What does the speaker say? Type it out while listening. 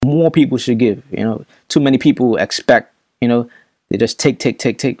more people should give. Too many people expect. They just take.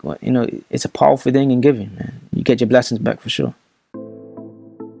 It's a powerful thing in giving, man. You get your blessings back for sure.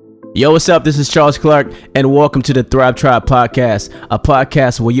 Yo, what's up? This is Charles Clark, and welcome to the Thrive Tribe podcast, a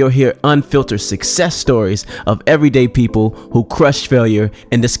podcast where you'll hear unfiltered success stories of everyday people who crushed failure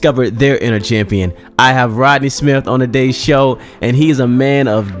and discovered their inner champion. I have Rodney Smith on today's show, and he is a man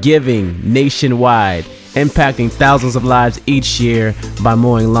of giving nationwide, impacting thousands of lives each year by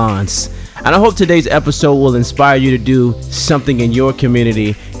mowing lawns. And I hope today's episode will inspire you to do something in your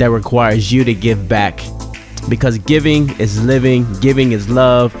community that requires you to give back. Because giving is living, giving is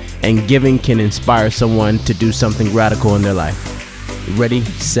love, and giving can inspire someone to do something radical in their life. Ready,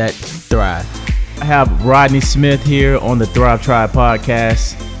 set, thrive. I have Rodney Smith here on the Thrive Tribe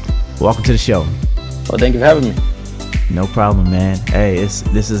podcast. Welcome to the show. Well, thank you for having me. No problem, man. Hey,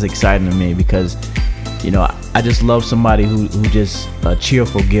 this is exciting to me because, I just love somebody who just a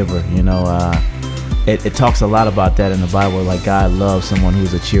cheerful giver. It talks a lot about that in the Bible. Like God loves someone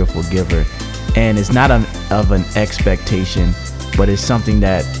who's a cheerful giver. And it's not of an expectation, but it's something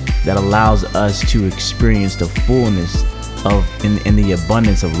that allows us to experience the fullness of in the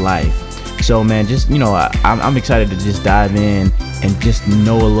abundance of life. So, man, just I'm excited to just dive in and just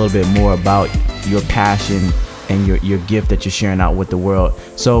know a little bit more about your passion and your gift that you're sharing out with the world.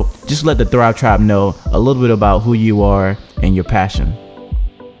 So, just let the Thrive Tribe know a little bit about who you are and your passion.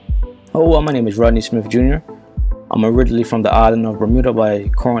 My name is Rodney Smith Jr. I'm originally from the island of Bermuda, but I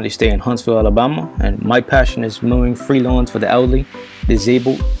currently stay in Huntsville, Alabama, and my passion is mowing free lawns for the elderly,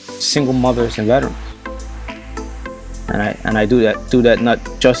 disabled, single mothers, and veterans. And I do that not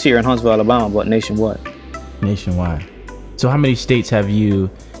just here in Huntsville, Alabama, but nationwide. Nationwide. So how many states have you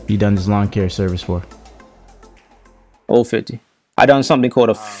done this lawn care service for? All 50. I done something called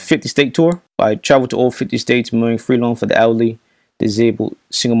a 50-state tour. I traveled to all 50 states mowing free lawn for the elderly, disabled,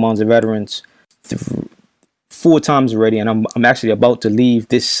 single moms, and veterans. 4 times already, and I'm actually about to leave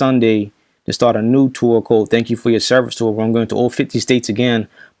this Sunday to start a new tour called Thank You for Your Service Tour, where I'm going to all 50 states again,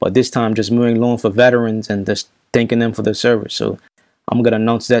 but this time just mowing lawn for veterans and just thanking them for their service. So I'm going to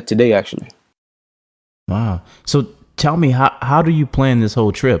announce that today, actually. Wow. So tell me, how do you plan this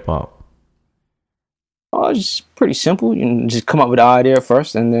whole trip out? It's just pretty simple. You just come up with the idea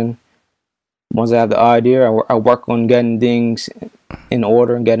first, and then once I have the idea, I work on getting things in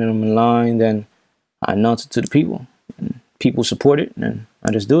order and getting them in line, then I announce it to the people, and people support it, and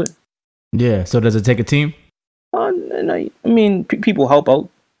I just do it. Yeah. So does it take a team? People help out.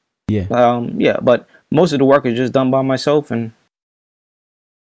 Yeah. But most of the work is just done by myself, and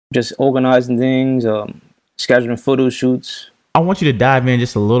just organizing things, scheduling photo shoots. I want you to dive in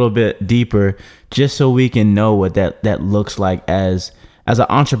just a little bit deeper, just so we can know what that looks like as an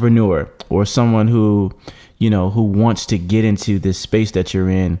entrepreneur or someone who wants to get into this space that you're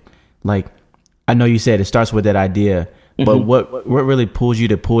in. Like, I know you said it starts with that idea, but what really pulls you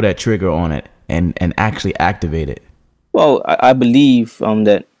to pull that trigger on it and actually activate it? Well, I believe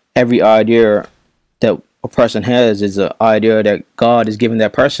that every idea that a person has is an idea that God is giving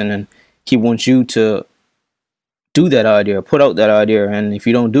that person, and He wants you to do that idea, put out that idea, and if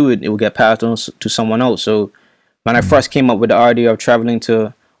you don't do it, it will get passed on to someone else. So when I first came up with the idea of traveling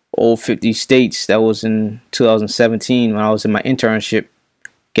to all 50 states, that was in 2017 when I was in my internship,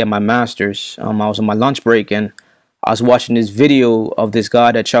 get my master's. I was on my lunch break, and I was watching this video of this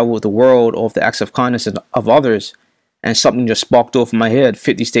guy that traveled the world off the acts of kindness of others, and something just sparked off in my head: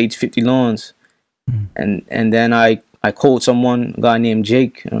 50 states, 50 lawns. And then I called someone, a guy named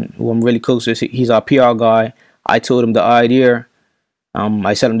Jake, who I'm really close with. He's our PR guy. I told him the idea.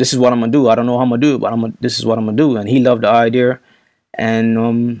 I said, "This is what I'm gonna do. I don't know how I'm gonna do it, but this is what I'm gonna do." And he loved the idea,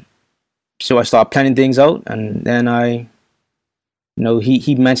 and so I started planning things out, and then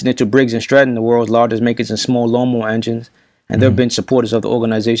he mentioned it to Briggs & Stratton, the world's largest makers in small lawnmower engines, and they've been supporters of the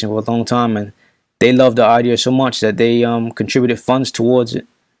organization for a long time, and they loved the idea so much that they contributed funds towards it.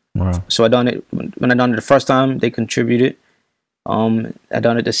 Wow. So when I done it the first time, they contributed. I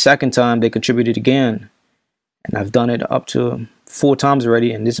done it the second time, they contributed again, and I've done it up to 4 times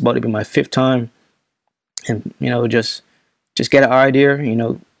already, and this is about to be my 5th time. And just get an idea,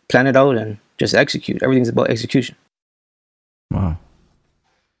 plan it out, and just execute. Everything's about execution. Wow.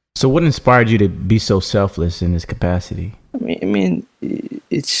 So what inspired you to be so selfless in this capacity?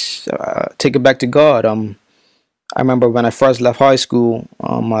 It's take it back to God. I remember when I first left high school,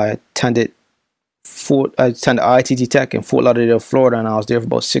 I attended ITT Tech in Fort Lauderdale, Florida, and I was there for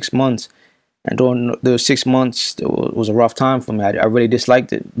about 6 months. And during those 6 months, it was a rough time for me. I really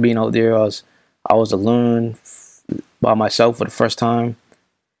disliked it, being out there. I was alone by myself for the first time.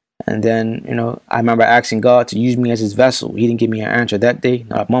 And then, I remember asking God to use me as his vessel. He didn't give me an answer that day,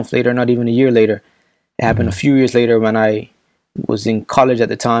 not a month later, not even a year later. It happened a few years later when I was in college at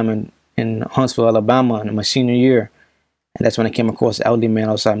the time in Huntsville, Alabama, in my senior year. And that's when I came across an elderly man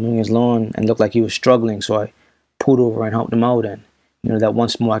outside mowing his lawn and looked like he was struggling. So I pulled over and helped him out. And, that one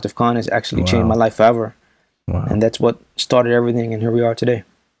small act of kindness actually changed my life forever. Wow. And that's what started everything. And here we are today.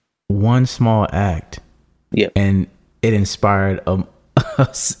 One small act. Yeah. And it inspired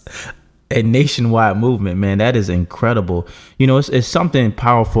a nationwide movement, man. That is incredible. It's something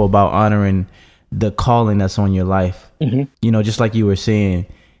powerful about honoring the calling that's on your life. Mm-hmm. Just like you were saying,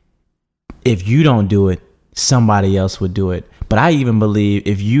 if you don't do it, somebody else would do it. But I even believe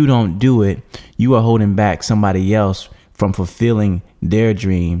if you don't do it, you are holding back somebody else from fulfilling their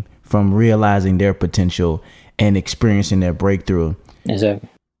dream, from realizing their potential and experiencing their breakthrough. Exactly.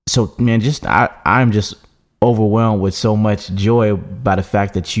 So, man, I'm just overwhelmed with so much joy by the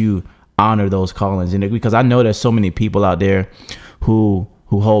fact that you honor those callings, and because I know there's so many people out there who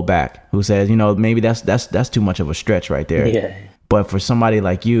hold back, who says, maybe that's too much of a stretch right there. Yeah. But for somebody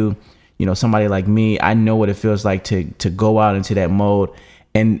like you, somebody like me, I know what it feels like to go out into that mode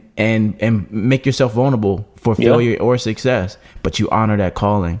and make yourself vulnerable for failure or success, but you honor that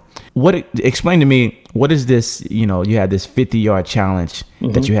calling. Explain to me, what is this? You have this 50-yard challenge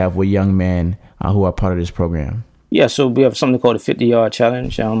that you have with young men who are part of this program. Yeah, so we have something called a 50-yard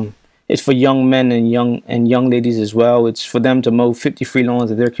challenge. It's for young men and young ladies as well. It's for them to mow 50 free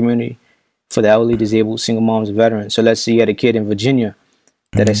lawns of their community for the elderly, disabled, single moms, and veterans. So let's say you had a kid in Virginia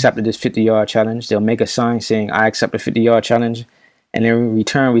that accepted this 50-yard challenge. They'll make a sign saying, "I accept the 50-yard challenge." And in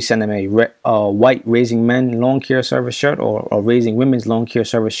return, we send them a white Raising Men Lawn Care Service shirt or Raising Women's Lawn Care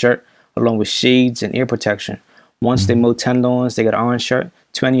Service shirt, along with shades and ear protection. Once they mow 10 lawns, they get an orange shirt,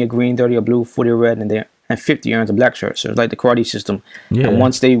 20 a green, 30 a blue, 40 a red, and 50 earns a black shirt. So it's like the karate system. Yeah. And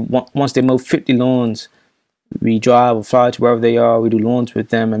once they mow 50 lawns, we drive or fly to wherever they are. We do lawns with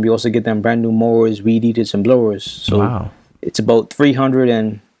them, and we also get them brand new mowers, weed eaters, and blowers. So it's about 300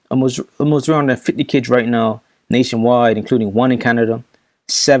 and almost 350 kids right now nationwide, including 1 in Canada,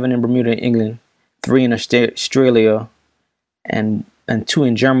 7 in Bermuda and England, 3 in Australia, and 2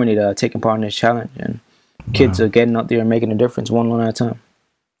 in Germany that are taking part in this challenge. And kids are getting out there and making a difference one lawn at a time.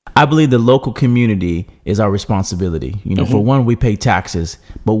 I believe the local community is our responsibility. For one, we pay taxes,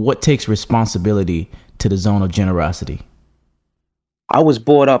 but what takes responsibility to the zone of generosity? I was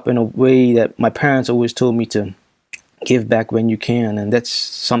brought up in a way that my parents always told me to give back when you can, and that's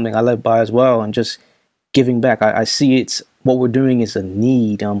something I live by as well. And just giving back, I see what we're doing is a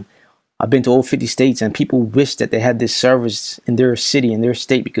need. I've been to all 50 states, and people wish that they had this service in their city, in their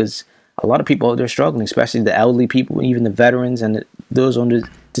state, because a lot of people out there struggling, especially the elderly people, even the veterans and those on the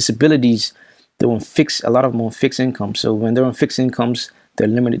disabilities. A lot of them on fixed income. So when they're on fixed incomes, they're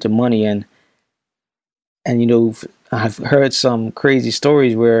limited to money. And I've heard some crazy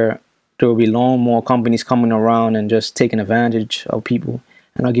stories where there will be lawnmower companies coming around and just taking advantage of people.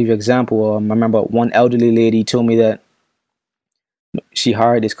 And I'll give you an example. I remember one elderly lady told me that she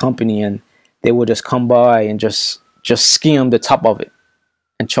hired this company, and they would just come by and just skim the top of it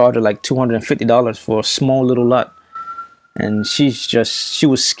and charge her like $250 for a small little lot. And she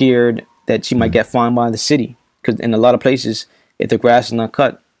was scared that she might get fined by the city, because in a lot of places, if the grass is not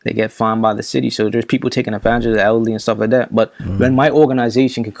cut, they get fined by the city. So there's people taking advantage of the elderly and stuff like that. But when my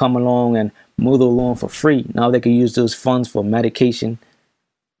organization can come along and mow the lawn for free, now they can use those funds for medication,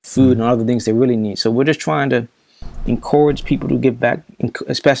 food, and other things they really need. So we're just trying to encourage people to give back,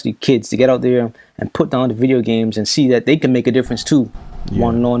 especially kids, to get out there and put down the video games and see that they can make a difference too,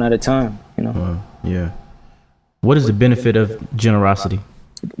 one lawn at a time. Yeah. What is the benefit of generosity?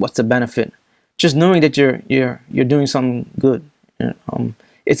 What's the benefit? Just knowing that you're doing something good.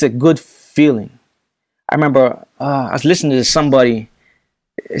 It's a good feeling. I remember I was listening to somebody.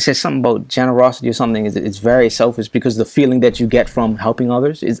 It says something about generosity or something. It's very selfish, because the feeling that you get from helping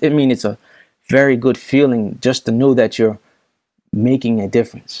others. It's a very good feeling just to know that you're making a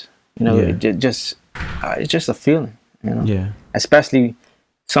difference. It's just a feeling. Yeah. Especially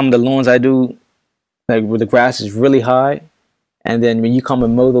some of the lawns I do, like where the grass is really high, and then when you come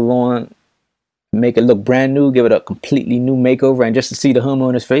and mow the lawn, make it look brand new, give it a completely new makeover, and just to see the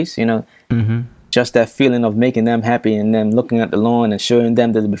homeowner's face, just that feeling of making them happy and them looking at the lawn and showing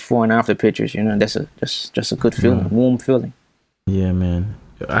them the before and after pictures, that's just a good feeling, warm feeling. Yeah, man.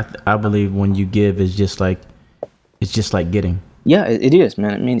 I believe when you give, it's just like getting. Yeah, it is,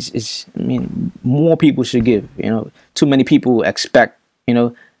 man. I mean, more people should give. Too many people expect.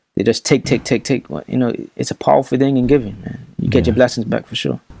 They just take. It's a powerful thing in giving, man. You get your blessings back for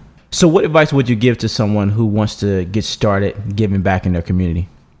sure. So what advice would you give to someone who wants to get started giving back in their community?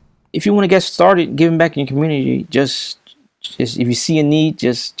 if you want to get started giving back in your community, just if you see a need,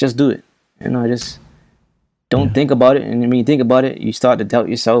 just do it. Just don't think about it. And when you think about it, you start to doubt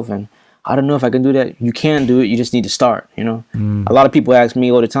yourself. And I don't know if I can do that. You can do it. You just need to start. A lot of people ask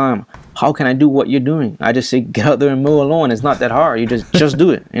me all the time, how can I do what you're doing? I just say, get out there and mow a lawn. It's not that hard. You just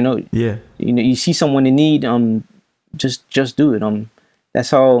do it. Yeah. You see someone in need, just do it. That's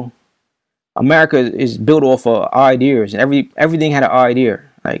how America is built off of ideas, and everything had an idea.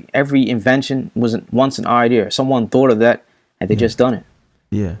 Like every invention was once an idea. Someone thought of that, and they just done it.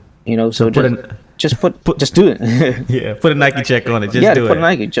 Yeah. So just do it. Yeah. Put a Nike check on it. Put a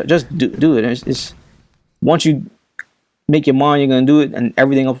Nike. Just do it. It's once you make your mind, you're gonna do it, and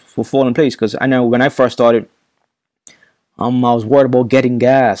everything else will fall in place. Because I know when I first started, I was worried about getting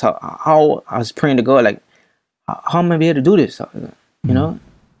gas. How I was praying to God, like, how am I be able to do this? Yeah.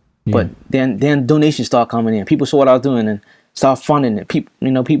 But then donations start coming in. People saw what I was doing and start funding it.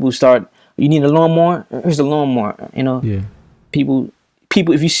 People start. You need a lawnmower? Here's the lawnmower. Yeah. People.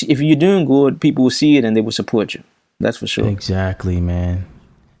 If you're doing good, people will see it and they will support you. That's for sure. Exactly, man.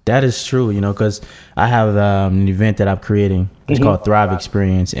 That is true. Because I have an event that I'm creating. It's called Thrive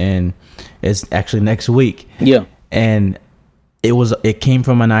Experience, and it's actually next week. Yeah. And it came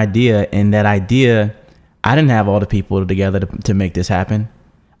from an idea, and that idea, I didn't have all the people together to make this happen.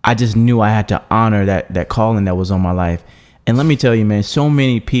 I just knew I had to honor that calling that was on my life. And let me tell you, man, so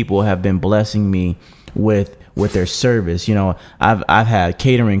many people have been blessing me with their service. I've had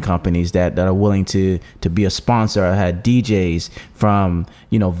catering companies that are willing to be a sponsor. I had DJs, from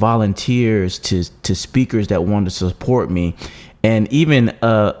volunteers to speakers that wanted to support me, and even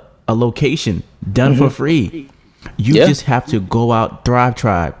a location done for free. You just have to go out, Thrive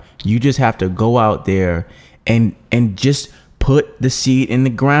Tribe. You just have to go out there and just put the seed in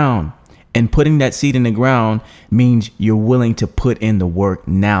the ground. And putting that seed in the ground means you're willing to put in the work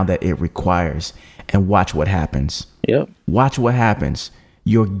now that it requires. And watch what happens. Yep. Watch what happens.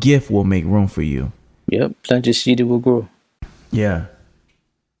 Your gift will make room for you. Yep. Plant your seed, it will grow. Yeah.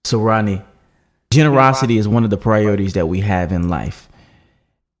 So Rodney, generosity is one of the priorities that we have in life.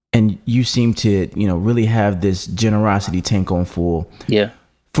 And you seem to, really have this generosity tank on full. Yeah.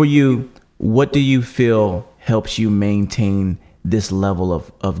 For you, what do you feel helps you maintain this level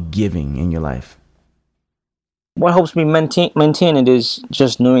of giving in your life? What helps me maintain it is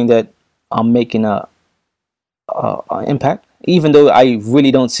just knowing that I'm making a impact, even though I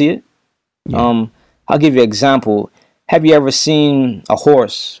really don't see it. Yeah. I'll give you an example. Have you ever seen a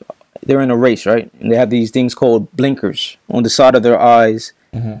horse? They're in a race, right? And they have these things called blinkers on the side of their eyes.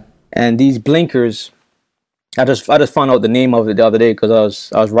 Mm-hmm. And these blinkers, I just found out the name of it the other day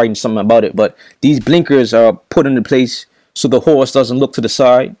because I was writing something about it. But these blinkers are put into place so the horse doesn't look to the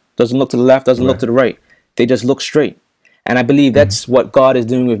side, doesn't look to the left, doesn't look to the right. They just look straight. And I believe that's what God is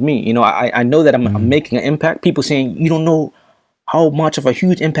doing with me. I know that I'm making an impact. People saying, you don't know how much of a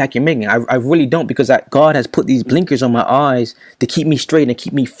huge impact you're making. I really don't, because God has put these blinkers on my eyes to keep me straight and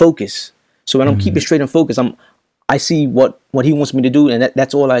keep me focused. So when I'm keeping straight and focused, I see what he wants me to do, and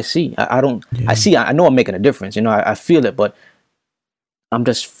that's all I see. I know I'm making a difference. I feel it, but I'm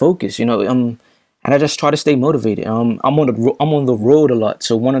just focused. And I just try to stay motivated. I'm on the road a lot.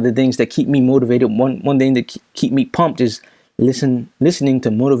 So one of the things that keep me motivated, one thing that keep me pumped is listening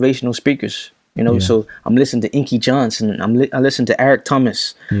to motivational speakers. So I'm listening to Inky Johnson. I listen to Eric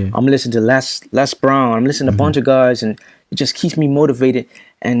Thomas. Yeah. I'm listening to Les Brown. I'm listening to a bunch of guys, and it just keeps me motivated.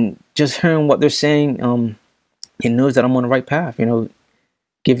 And just hearing what they're saying, it knows that I'm on the right path.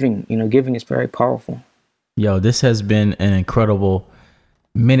 Giving is very powerful. Yo, this has been an incredible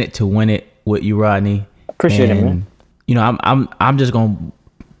minute to win it with you, Rodney. Appreciate it, man. I'm just gonna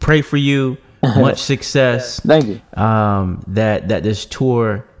pray for you. Much success. Thank you. That this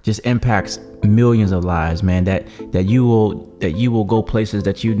tour just impacts millions of lives, man. That you will go places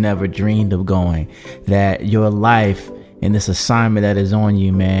that you never dreamed of going. That your life and this assignment that is on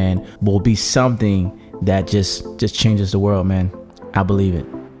you, man, will be something that just changes the world, man. I believe it.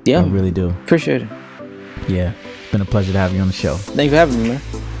 Yeah, I really do. Appreciate it. Yeah, it's been a pleasure to have you on the show. Thank you for having me, man.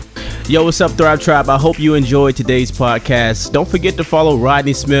 Yo, what's up, Thrive Tribe? I hope you enjoyed today's podcast. Don't forget to follow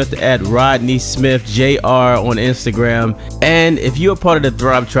Rodney Smith at Rodney Smith JR on Instagram. And if you're a part of the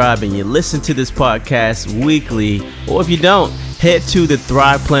Thrive Tribe and you listen to this podcast weekly, or if you don't, head to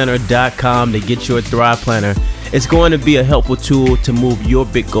thethriveplanner.com to get your Thrive Planner. It's going to be a helpful tool to move your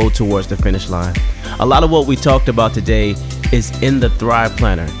big goal towards the finish line. A lot of what we talked about today is in the Thrive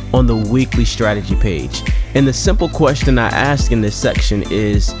Planner on the weekly strategy page. And the simple question I ask in this section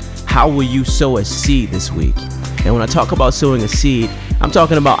is, how will you sow a seed this week? And when I talk about sowing a seed, I'm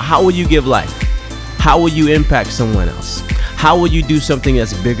talking about how will you give life? How will you impact someone else? How will you do something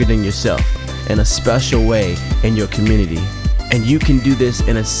that's bigger than yourself in a special way in your community? And you can do this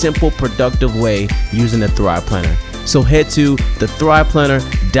in a simple, productive way using the Thrive Planner. So head to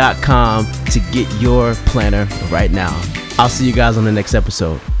thethriveplanner.com to get your planner right now. I'll see you guys on the next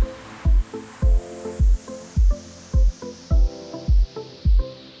episode.